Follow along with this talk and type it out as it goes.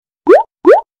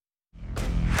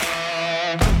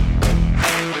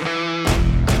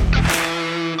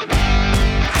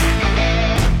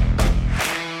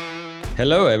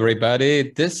Hello,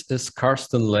 everybody. This is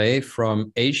Carsten Ley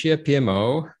from Asia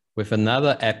PMO with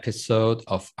another episode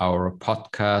of our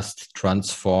podcast,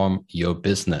 Transform Your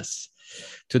Business.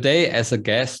 Today, as a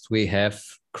guest, we have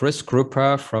Chris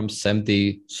Kruppa from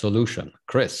semdi Solution.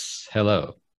 Chris,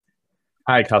 hello.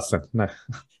 Hi, Carsten.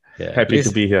 Happy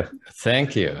to be here.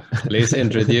 Thank you. Please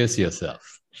introduce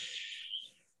yourself.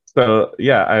 So,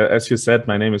 as you said,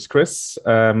 my name is Chris.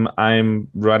 I'm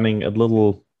running a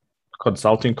little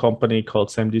consulting company called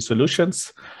semdi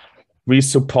Solutions. We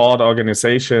support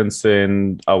organizations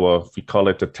in we call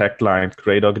it the tagline,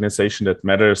 Great Organization That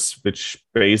Matters, which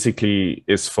basically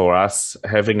is for us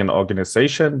having an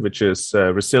organization which is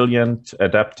resilient,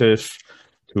 adaptive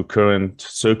to current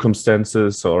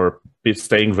circumstances, or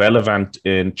staying relevant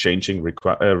in changing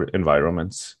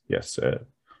environments. Yes.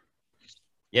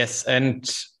 Yes, and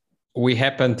we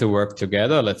happen to work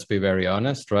together, let's be very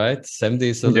honest, right?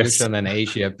 semdi Solution and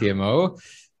Asia PMO,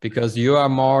 because you are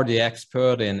more the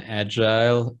expert in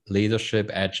Agile Leadership,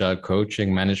 Agile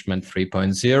Coaching, Management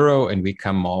 3.0, and we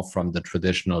come more from the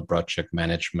traditional project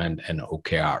management and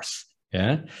OKRs.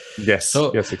 Yeah? Yes,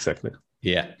 yes, exactly.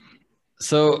 Yeah.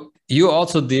 So you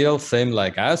also deal, same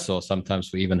like us, or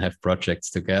sometimes we even have projects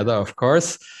together, of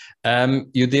course.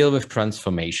 You deal with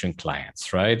transformation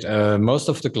clients, right? Most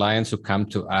of the clients who come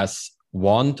to us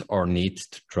want or need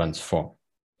to transform.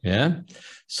 Yeah.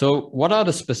 So what are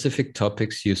the specific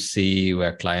topics you see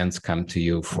where clients come to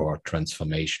you for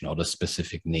transformation, or the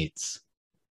specific needs?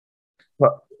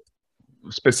 Well,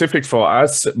 specific for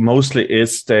us mostly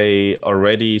is they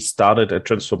already started a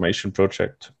transformation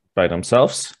project by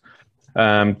themselves.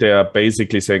 They are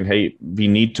basically saying, hey, we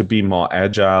need to be more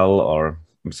agile, or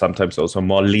sometimes also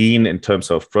more lean in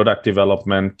terms of product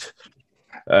development.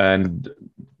 And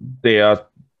they are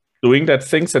doing that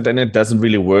things, and then it doesn't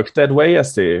really work that way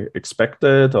as they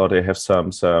expected, or they have some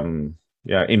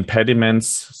impediments,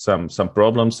 some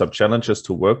problems, some challenges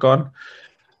to work on.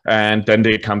 And then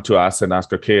they come to us and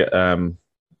ask, okay,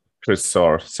 Chris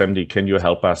or semdi, can you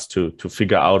help us to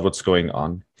figure out what's going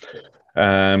on?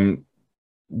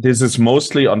 This is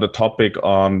mostly on the topic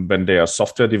on when they are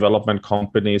software development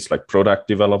companies, like product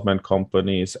development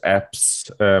companies,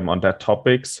 apps, on that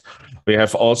topics. We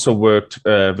have also worked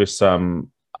with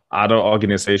some other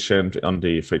organizations on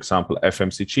the, for example,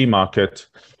 FMCG market,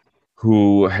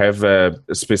 who have a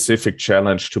specific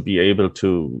challenge to be able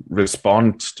to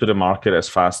respond to the market as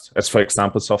fast as, for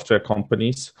example, software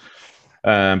companies,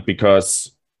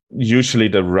 because usually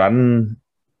the run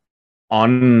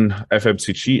on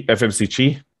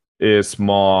FMCG is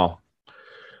more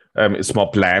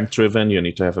plan driven. You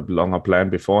need to have a longer plan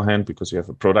beforehand because you have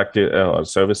a product or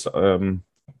service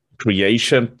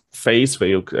creation phase where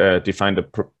you define the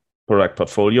product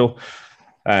portfolio,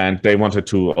 and they wanted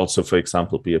to also, for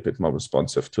example, be a bit more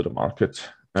responsive to the market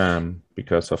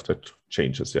because of the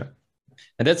changes. Yeah.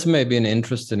 And that's maybe an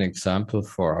interesting example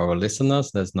for our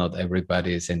listeners. There's not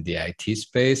everybody is in the IT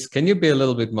space. Can you be a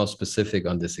little bit more specific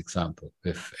on this example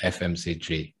with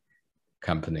FMCG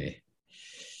company?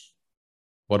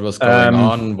 What was going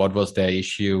on? What was their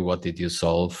issue? What did you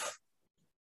solve?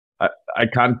 I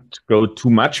can't go too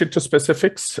much into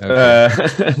specifics.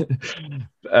 Okay.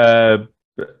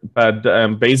 But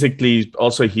basically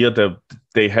also here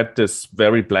they had this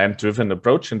very plan-driven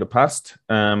approach in the past.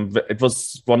 It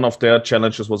was one of their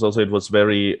challenges was also it was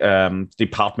very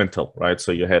departmental, right?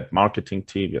 So you had marketing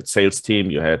team, you had sales team,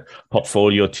 you had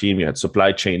portfolio team, you had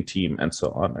supply chain team, and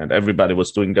so on. And everybody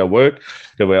was doing their work.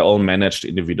 They were all managed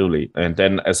individually. And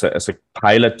then as a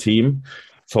pilot team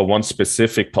for one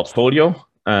specific portfolio,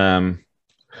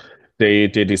 they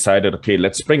decided, okay,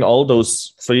 let's bring all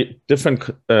those three different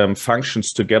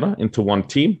functions together into one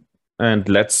team, and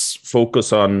let's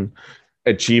focus on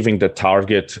achieving the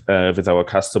target with our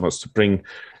customers to bring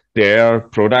their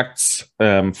products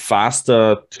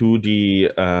faster to the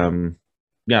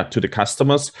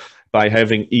customers by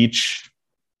having each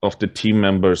of the team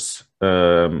members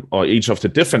or each of the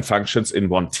different functions in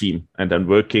one team and then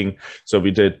working. So we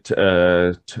did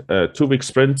 2-week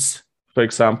sprints, for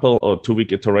example, or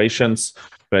 2-week iterations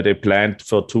where they planned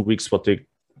for 2 weeks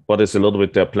what is a little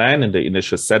bit their plan in the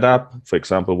initial setup. For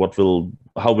example,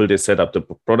 how will they set up the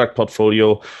product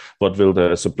portfolio? What will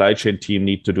the supply chain team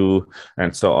need to do,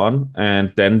 and so on.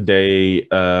 And then they,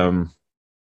 then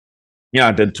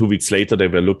 2 weeks later they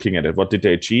were looking at it. What did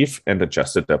they achieve? And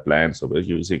adjusted their plan. So we're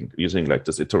using like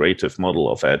this iterative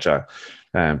model of Agile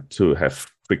to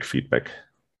have quick feedback.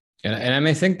 And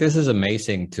I think this is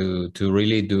amazing to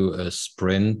really do a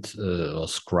sprint or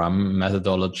Scrum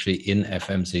methodology in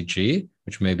FMCG,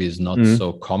 which maybe is not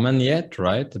so common yet,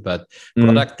 right? But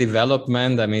product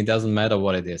development, I mean, it doesn't matter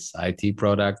what it is, IT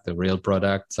product, a real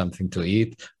product, something to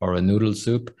eat, or a noodle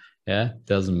soup. Yeah,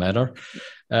 doesn't matter.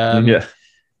 Yeah.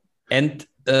 And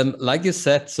like you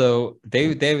said, so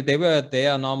they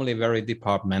are normally very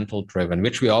departmental driven,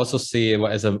 which we also see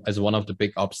as one of the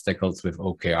big obstacles with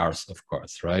OKRs, of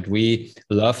course, right? We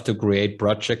love to create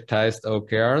projectized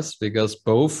OKRs because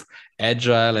both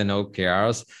Agile and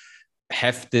OKRs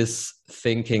have this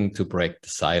thinking to break the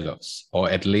silos, or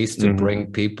at least to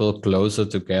bring people closer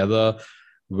together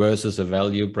versus a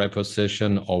value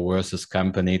proposition or versus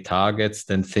company targets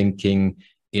than thinking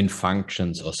in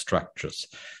functions or structures.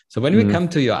 So when we come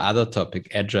to your other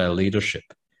topic, Agile Leadership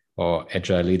or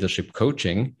Agile Leadership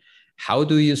coaching, how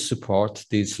do you support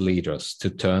these leaders to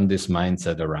turn this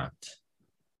mindset around?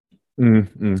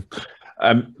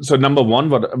 So number one,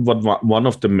 what one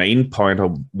of the main point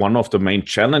or one of the main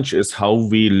challenge is how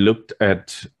we looked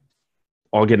at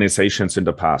organizations in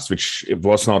the past, which it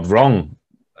was not wrong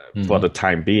for the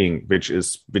time being, which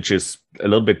is a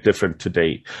little bit different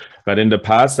today. But in the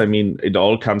past, I mean, it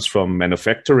all comes from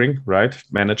manufacturing, right?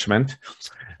 Management.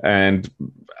 And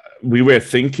we were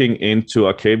thinking into,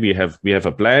 okay, we have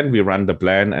a plan, we run the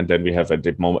plan, and then we have a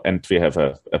demo, and we have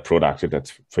a product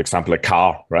that's, for example, a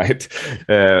car, right?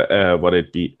 What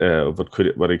it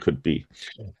could be.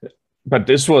 But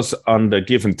this was on the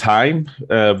given time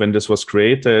when this was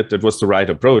created. It was the right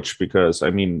approach because,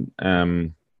 I mean,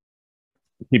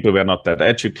 people were not that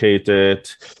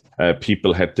educated.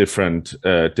 People had different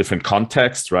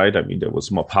contexts, right? I mean, there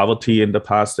was more poverty in the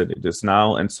past than it is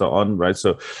now, and so on, right?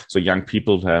 So young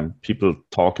people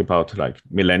talk about like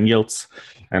millennials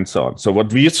and so on. So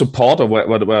what we support, or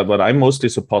what I mostly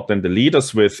support then the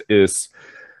leaders with, is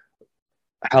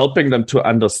helping them to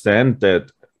understand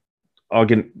that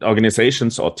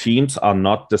organizations or teams are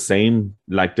not the same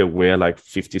like they were like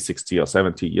 50, 60 or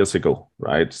 70 years ago,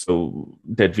 right? So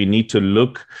that we need to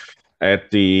look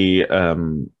at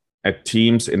at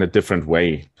teams in a different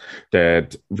way,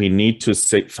 that we need to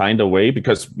find a way,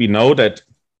 because we know that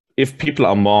if people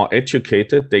are more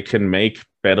educated, they can make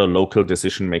better local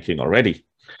decision making already,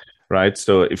 right?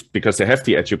 So because they have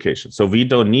the education, so we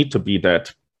don't need to be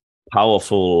that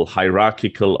powerful,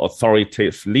 hierarchical,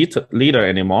 authoritative leader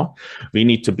anymore. We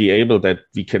need to be able that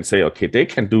we can say, okay, they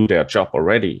can do their job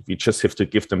already. We just have to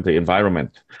give them the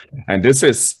environment. And this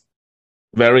is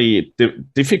very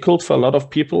difficult for a lot of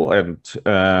people. And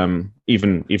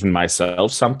even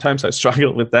myself, sometimes I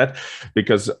struggle with that,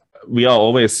 because we are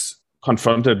always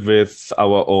confronted with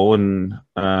our own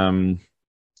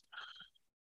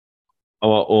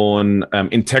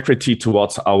integrity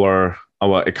towards our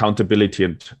accountability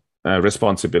and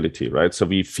responsibility, right? So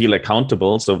we feel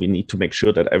accountable, so we need to make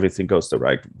sure that everything goes the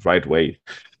right way.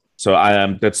 So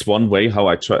that's one way how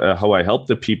I help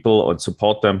the people and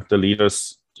support them, the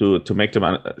leaders, to make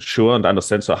them sure and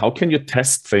understand. So how can you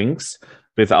test things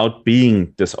without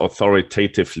being this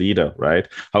authoritative leader, right?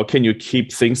 How can you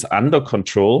keep things under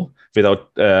control without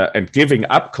and giving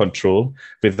up control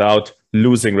without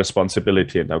losing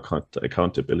responsibility and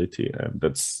accountability? And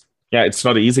it's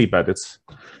not easy, but it's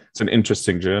an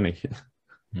interesting journey.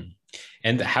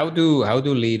 And how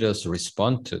do leaders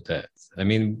respond to that? I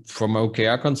mean, from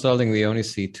OKR consulting, we only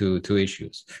see two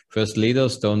issues. First,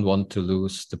 leaders don't want to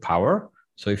lose the power.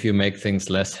 So if you make things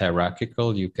less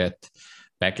hierarchical, you get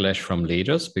backlash from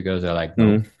leaders because they're like,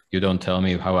 no, you don't tell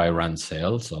me how I run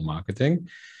sales or marketing.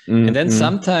 And then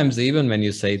sometimes even when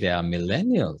you say they are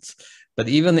millennials, but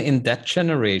even in that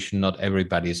generation, not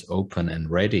everybody is open and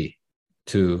ready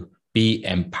to be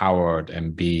empowered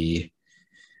and be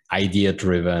idea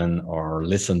driven or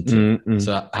listen to.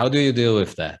 So how do you deal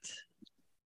with that?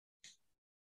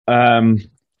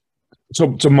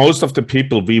 So most of the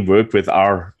people we work with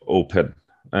are open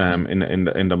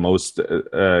in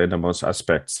the most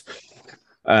aspects.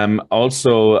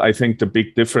 Also, I think the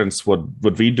big difference what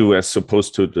we do as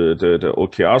opposed to the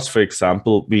OKRs, for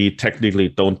example, we technically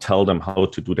don't tell them how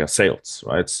to do their sales,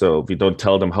 right? So we don't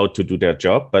tell them how to do their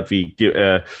job, but we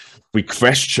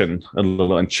question a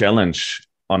little and challenge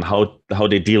on how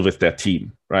they deal with their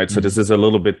team, right? So this is a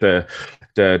little bit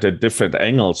the different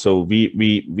angle. So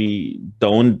we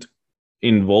don't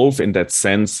involve in that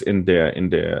sense in their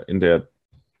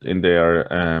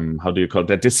how do you call it,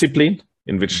 their discipline,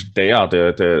 in which they are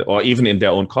or even in their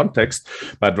own context,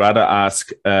 but rather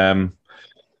ask,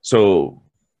 so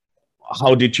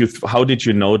how did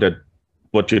you know that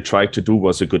what you tried to do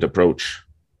was a good approach,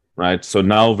 right? So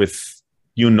now with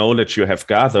new knowledge you have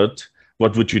gathered,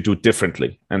 what would you do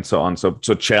differently, and so on. So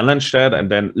challenge that, and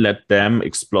then let them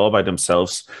explore by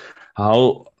themselves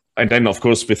how, and then of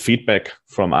course with feedback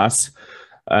from us,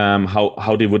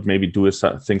 how they would maybe do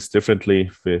things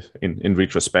differently in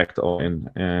retrospect or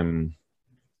in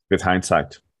with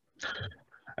hindsight.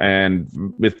 And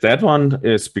with that one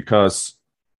is because,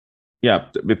 yeah,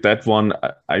 with that one,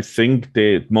 I think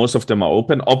most of them are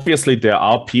open. Obviously, there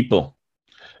are people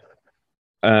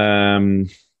who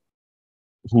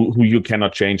you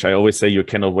cannot change. I always say you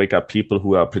cannot wake up people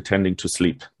who are pretending to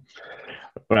sleep.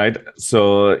 Right.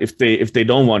 So if they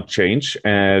don't want change,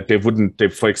 they wouldn't.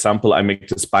 For example, I make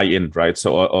this buy-in, right?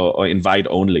 So or invite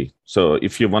only. So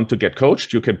if you want to get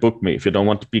coached, you can book me. If you don't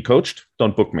want to be coached,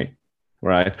 don't book me,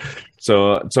 right?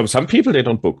 So some people, they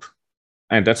don't book,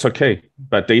 and that's okay.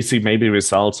 But they see maybe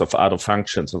results of other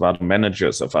functions, of other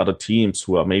managers, of other teams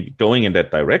who are maybe going in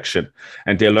that direction,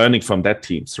 and they're learning from that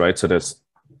teams, right? So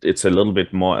it's a little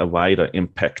bit more a wider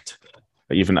impact.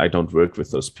 Even I don't work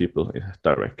with those people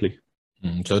directly.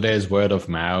 So there's word of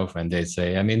mouth, and they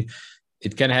say, I mean,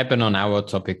 it can happen on our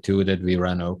topic too, that we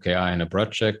run OKR in a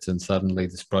project, and suddenly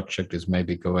this project is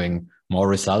maybe going more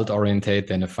result oriented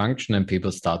than a function, and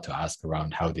people start to ask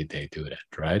around, how did they do that,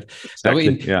 right? Exactly,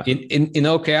 in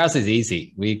OKRs, it's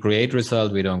easy. We create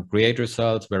results, we don't create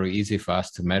results. Very easy for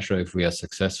us to measure if we are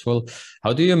successful.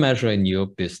 How do you measure in your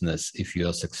business if you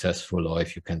are successful or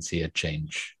if you can see a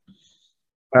change?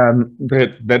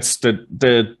 That's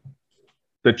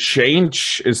the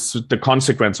change is the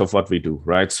consequence of what we do,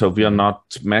 right? So we are not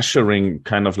measuring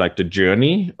kind of like the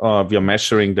journey, or we are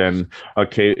measuring then,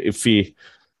 okay, if we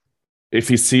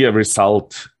see a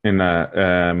result in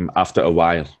after a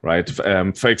while, right?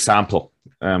 For example,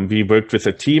 we worked with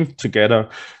a team together.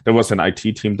 There was an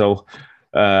IT team though,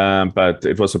 but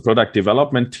it was a product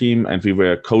development team, and we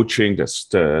were coaching the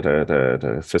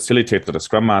facilitator, the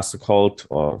Scrum Master called,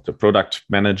 or the product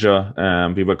manager.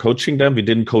 We were coaching them. We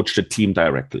didn't coach the team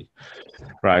directly,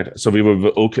 right? So we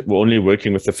were only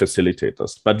working with the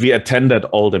facilitators, but we attended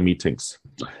all the meetings.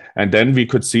 And then we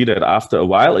could see that after a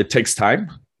while, it takes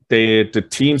time. The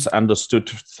teams understood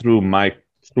through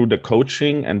the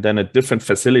coaching and then a different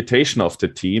facilitation of the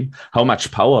team, how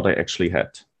much power they actually had,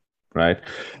 right?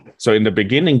 So in the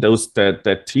beginning,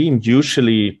 that team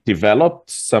usually developed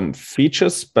some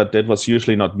features, but that was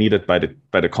usually not needed by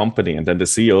the company. And then the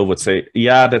CEO would say,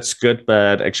 yeah, that's good,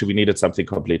 but actually we needed something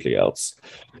completely else.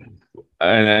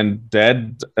 And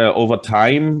that over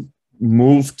time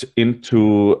moved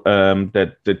into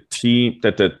that the team,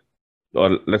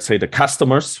 or let's say the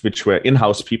customers, which were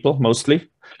in-house people mostly,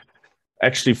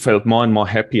 actually felt more and more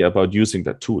happy about using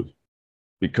that tool,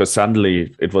 because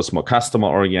suddenly it was more customer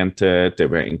oriented. They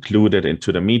were included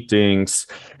into the meetings.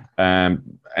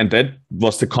 And that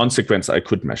was the consequence I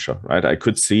could measure, right? I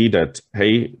could see that,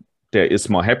 hey, there is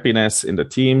more happiness in the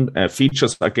team.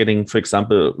 Features are getting, for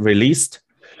example, released.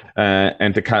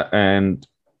 And the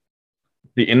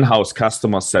in-house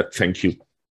customers said, thank you.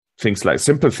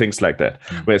 Simple things like that.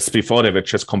 Whereas before they were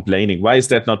just complaining, why is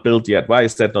that not built yet? Why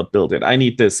is that not built yet? I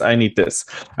need this. And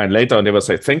later on they will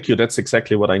say, thank you, that's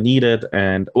exactly what I needed.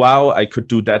 And wow, I could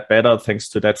do that better thanks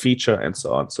to that feature, and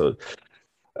so on. So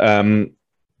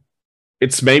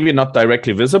it's maybe not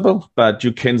directly visible, but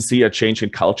you can see a change in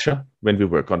culture when we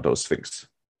work on those things.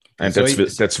 And so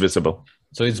that's visible.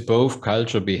 So it's both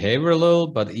culture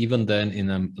behavioral, but even then in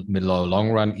a middle or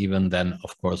long run, even then,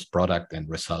 of course, product and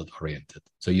result oriented.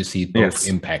 So you see both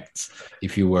impacts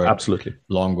if you work absolutely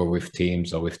longer with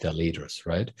teams or with their leaders,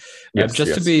 right? Yes,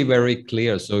 just to be very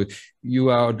clear, so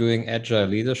you are doing agile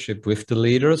leadership with the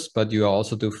leaders, but you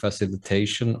also do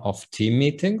facilitation of team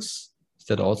meetings. Is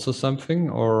that also something,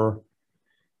 or?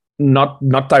 Not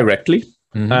directly.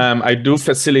 Mm-hmm. I do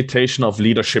facilitation of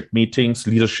leadership meetings,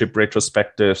 leadership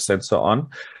retrospectives, and so on.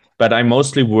 But I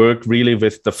mostly work really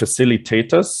with the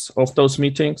facilitators of those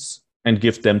meetings and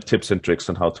give them tips and tricks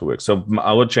on how to work. So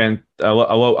our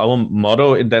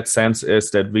motto in that sense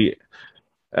is that we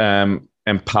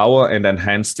empower and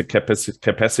enhance the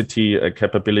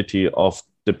capability of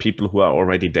the people who are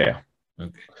already there.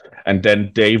 Okay. And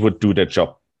then they would do their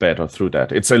job better through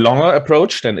that. It's a longer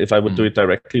approach than if I would do it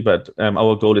directly, but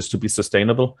our goal is to be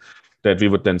sustainable, that we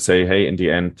would then say, hey, in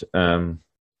the end,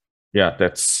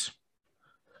 that's,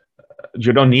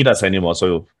 you don't need us anymore.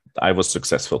 So I was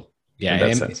successful in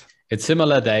that sense. It's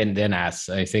similar than us.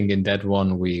 I think in that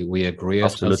one, we agree.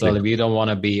 Absolutely. We don't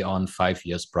want to be on 5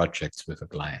 years projects with a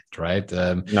client, right?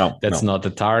 No, that's not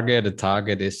the target. The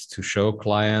target is to show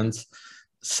clients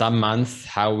some month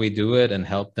how we do it and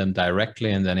help them directly,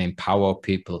 and then empower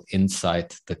people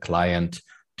inside the client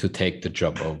to take the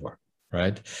job over,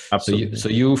 right? Absolutely. So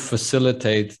you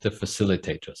facilitate the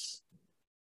facilitators.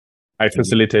 I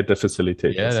facilitate the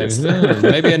facilitators. Yeah, Yes.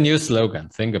 Maybe a new slogan.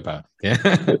 Think about it. Yeah,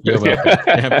 you're welcome.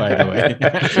 Yeah, by the way.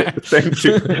 Thank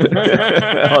you.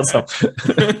 Awesome.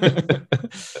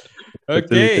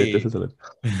 Okay.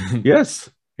 Yes.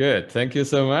 Good. Thank you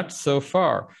so much so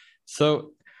far.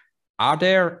 So, are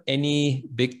there any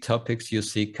big topics you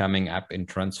see coming up in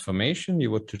transformation you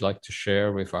would like to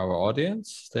share with our audience?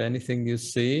 Is there anything you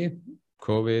see,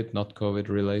 COVID, not COVID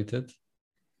related?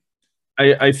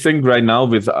 I think right now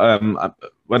with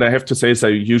what I have to say is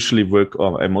I mostly work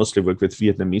with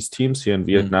Vietnamese teams here in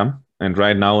Vietnam. And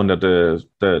right now under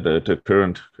the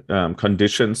current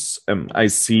conditions, I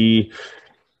see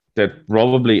that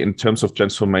probably in terms of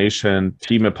transformation,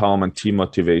 team empowerment, team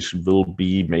motivation will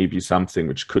be maybe something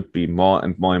which could be more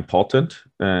and more important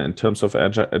in terms of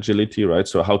agility, right?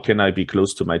 So how can I be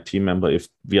close to my team member if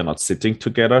we are not sitting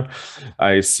together?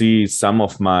 I see some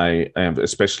of my,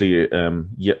 especially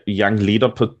young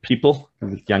leadership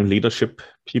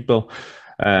people,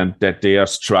 that they are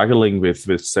struggling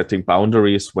with setting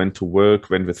boundaries, when to work,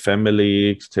 when with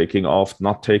family, taking off,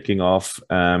 not taking off.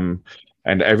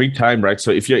 And every time, right?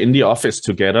 So if you're in the office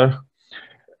together,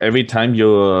 every time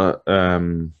you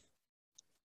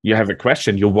have a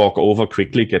question, you walk over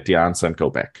quickly, get the answer, and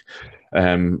go back.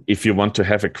 If you want to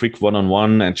have a quick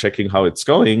one-on-one and checking how it's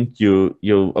going, you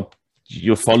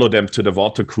follow them to the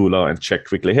water cooler and check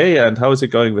quickly, hey, and how is it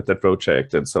going with that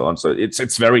project, and so on. So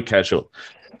it's very casual.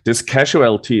 This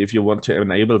casualty, if you want to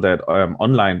enable that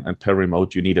online and per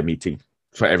remote, you need a meeting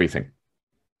for everything.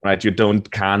 Right,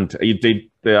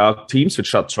 there are teams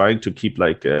which are trying to keep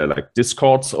like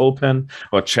Discords open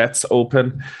or chats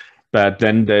open, but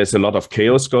then there's a lot of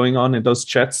chaos going on in those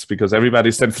chats because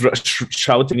everybody's then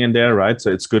shouting in there, right?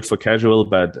 So it's good for casual,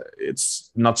 but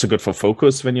it's not so good for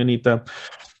focus when you need them.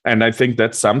 And I think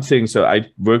that's something. So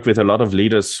I work with a lot of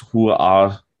leaders who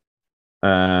are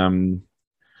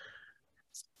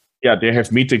they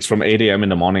have meetings from 8 a.m. in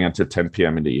the morning until 10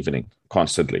 p.m. in the evening,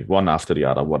 constantly, one after the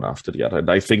other.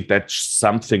 And I think that's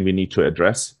something we need to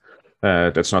address.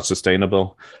 That's not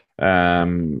sustainable.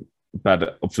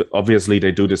 But obviously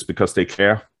they do this because they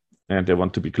care and they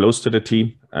want to be close to the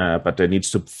team. But they need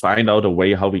to find out a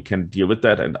way how we can deal with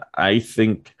that. And I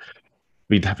think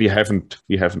we haven't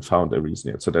found a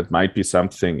reason yet. So that might be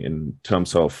something in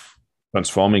terms of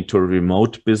transforming to a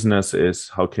remote business, is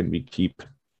how can we keep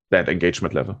that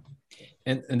engagement level?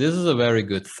 And this is a very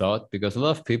good thought, because a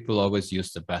lot of people always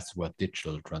use the buzzword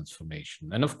digital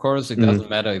transformation. And of course, it doesn't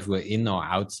matter if we're in or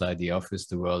outside the office,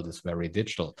 the world is very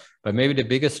digital. But maybe the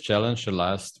biggest challenge the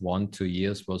last 1-2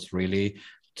 years was really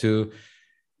to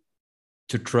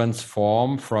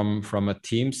transform from a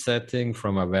team setting,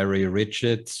 from a very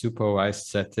rigid supervised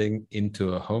setting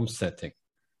into a home setting,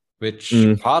 which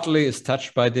partly is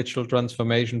touched by digital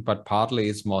transformation, but partly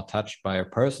is more touched by a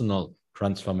personal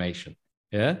transformation.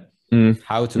 Yeah.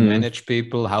 How to manage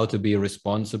people, how to be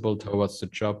responsible towards the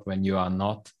job when you are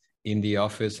not in the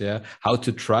office. Yeah. How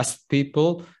to trust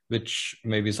people, which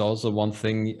maybe is also one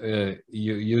thing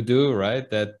you do, right?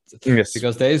 That yes.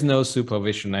 Because there is no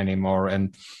supervision anymore,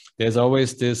 and there's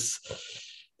always this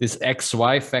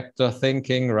XY factor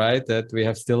thinking, right? That we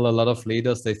have still a lot of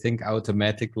leaders, they think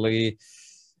automatically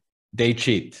they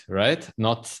cheat, right?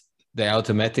 Not the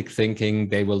automatic thinking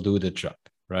they will do the job.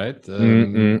 Right.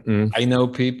 I know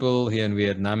people here in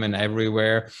Vietnam and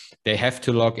everywhere, they have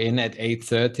to log in at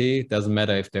 8:30. Doesn't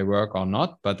matter if they work or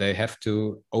not, but they have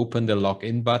to open the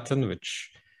login button,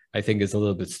 which I think is a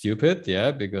little bit stupid.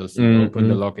 Yeah, because you open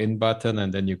the login button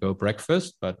and then you go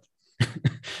breakfast. But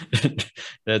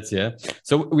that's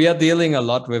So we are dealing a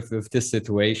lot with this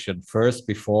situation first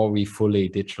before we fully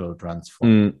digital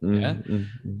transform.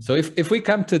 So if we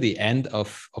come to the end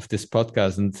of this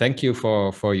podcast, and thank you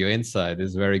for your insight,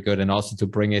 it's very good, and also to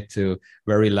bring it to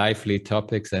very lively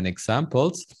topics and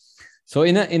examples. So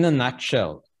in a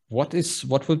nutshell, what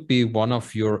would be one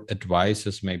of your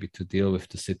advices maybe to deal with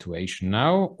the situation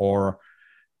now, or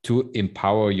to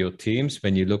empower your teams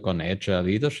when you look on Agile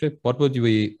Leadership? What would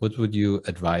you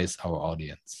advise our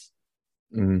audience?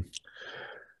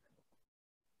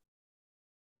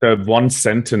 The one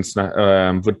sentence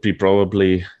would be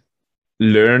probably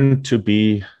learn to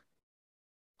be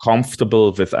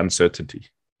comfortable with uncertainty.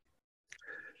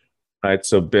 Right.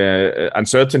 So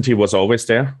uncertainty was always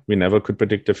there. We never could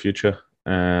predict the future.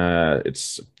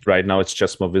 It's right now. It's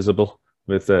just more visible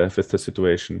with the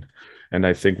situation. And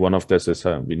I think one of this is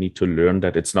we need to learn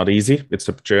that it's not easy. It's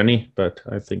a journey, but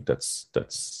I think that's an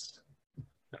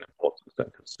important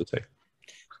sentence to say.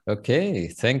 Okay,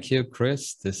 thank you,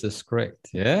 Chris. This is great.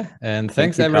 Yeah, and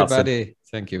thanks everybody.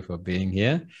 Thank you for being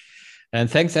here. And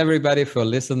thanks everybody for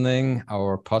listening.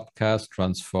 Our podcast,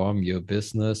 Transform Your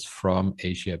Business from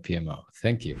Asia PMO.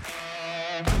 Thank you.